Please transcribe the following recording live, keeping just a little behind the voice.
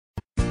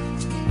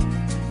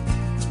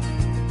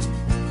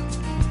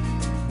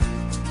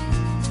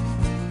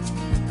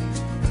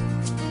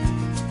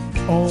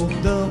All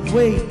the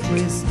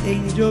waitress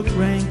in your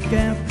grand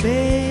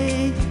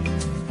cafe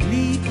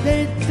leave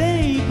their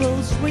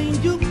tables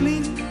when you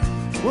clean.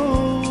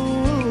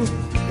 Whoa,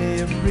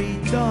 every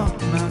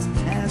dog must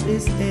have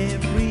this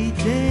every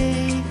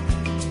day.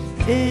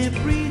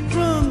 Every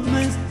drunk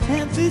must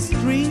have this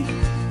drink.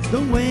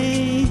 Don't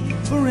wait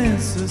for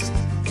answers,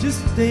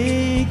 just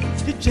take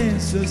your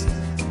chances.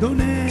 Don't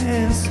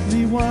ask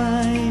me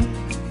why.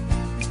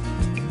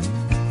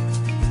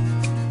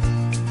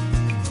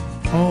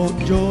 All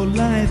your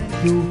life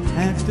you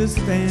had to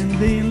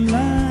stand in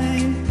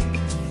line,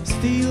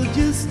 still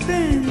just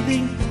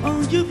standing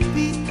on your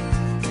feet.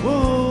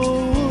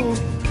 Whoa,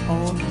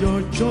 all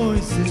your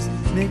choices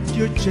make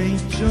you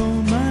change your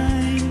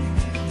mind.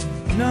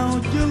 Now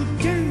your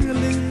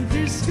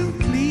calendar's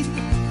complete.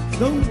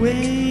 Don't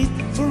wait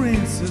for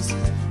answers,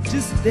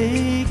 just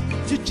take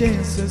your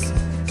chances.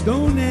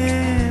 Don't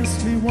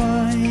ask me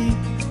why.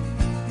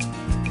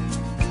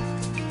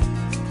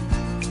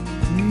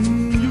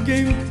 You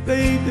can't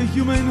play the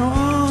human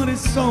heart,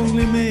 it's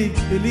only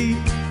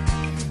make-believe,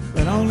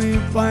 but only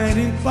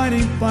fighting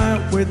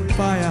fire with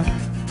fire.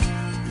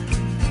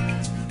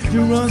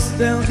 You rush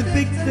down the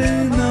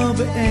victim of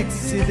the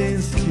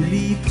accidents you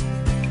leave.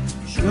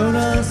 You're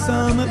a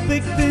summer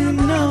victim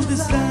of the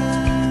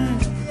sun.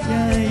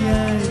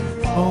 Yeah.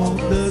 All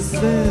the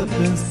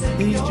serpents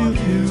into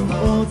you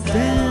or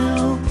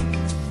down.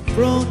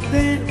 Throw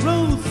their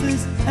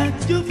roses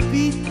at your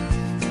feet.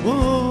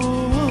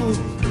 Whoa,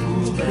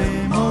 pull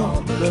them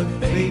all, but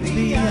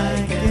baby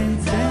I can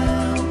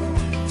tell.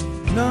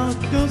 Not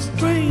a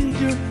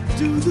stranger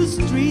to the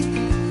street.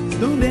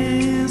 Don't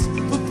ask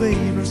for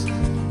favors,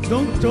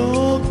 don't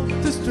talk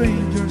to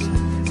strangers.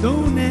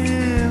 Don't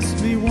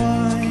ask me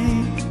why.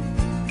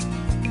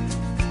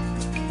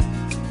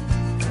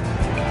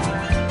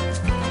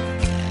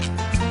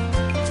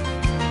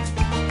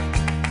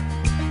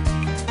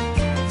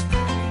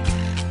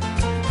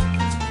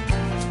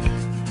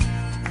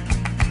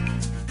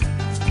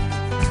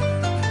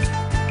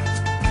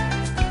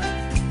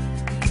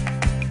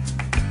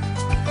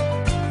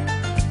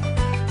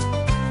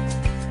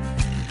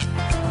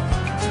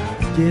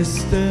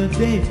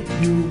 Yesterday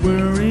you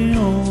were an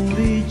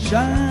only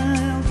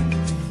child.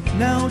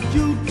 Now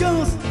you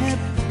girls have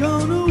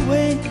gone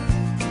away.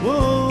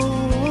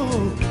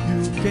 Whoa,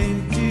 you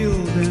can kill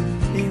them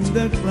in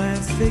the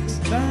classic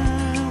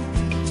style.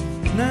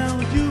 Now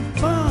you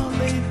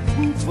parlay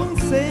who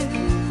said,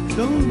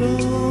 don't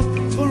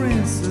look for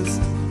answers.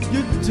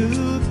 You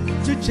took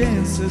your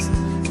chances.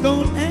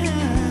 Don't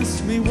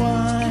ask me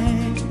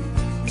why.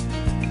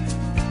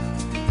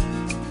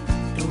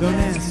 Don't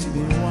ask me.